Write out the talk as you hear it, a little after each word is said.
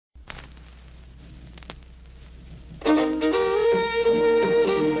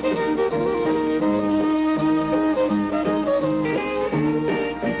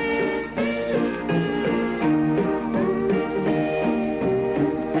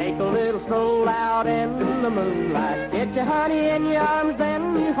moonlight. Get your honey in your arms,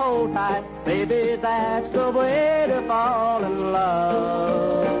 then you hold tight. Baby, that's the way to fall in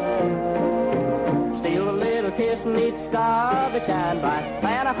love. Steal a little kiss and each star that shine bright.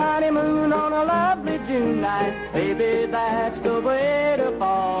 Plan a honeymoon on a lovely June night. Baby, that's the way to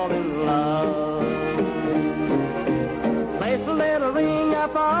fall in love. Place a little ring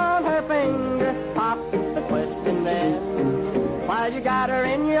up on her finger. Pop the question then. While you got her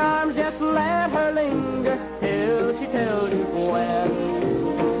in your arms, just let her linger till she tells you when.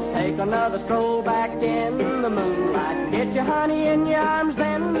 Take another stroll back in the moonlight. Get your honey in your arms,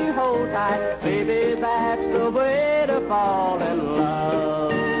 then you hold tight. Baby, that's the way to fall in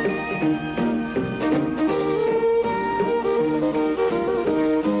love.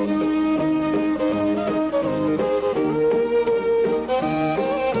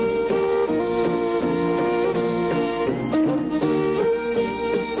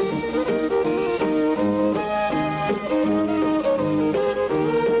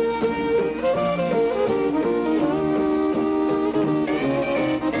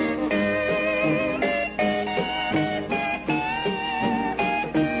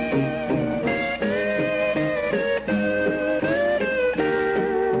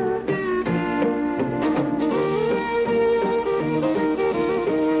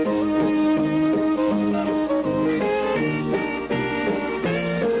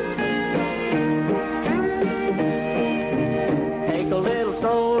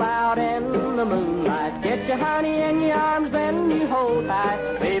 Get your honey in your arms, then you hold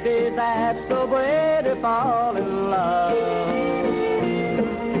tight. Baby, that's the way to fall in love.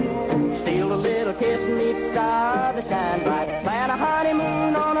 Steal a little kiss and each star that shine bright. Plan a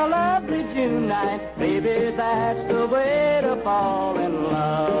honeymoon on a lovely June night. Baby, that's the way to fall in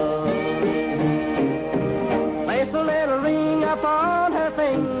love. Place a little ring up on her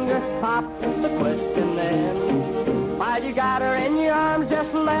finger. Pop the question then. While you got her in your arms,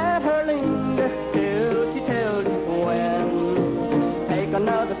 just let her linger till she tells you when. Take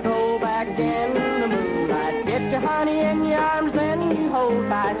another stroll back in the moonlight. Get your honey in your arms, then you hold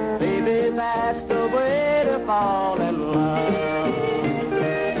tight. Baby, that's the way to fall in love.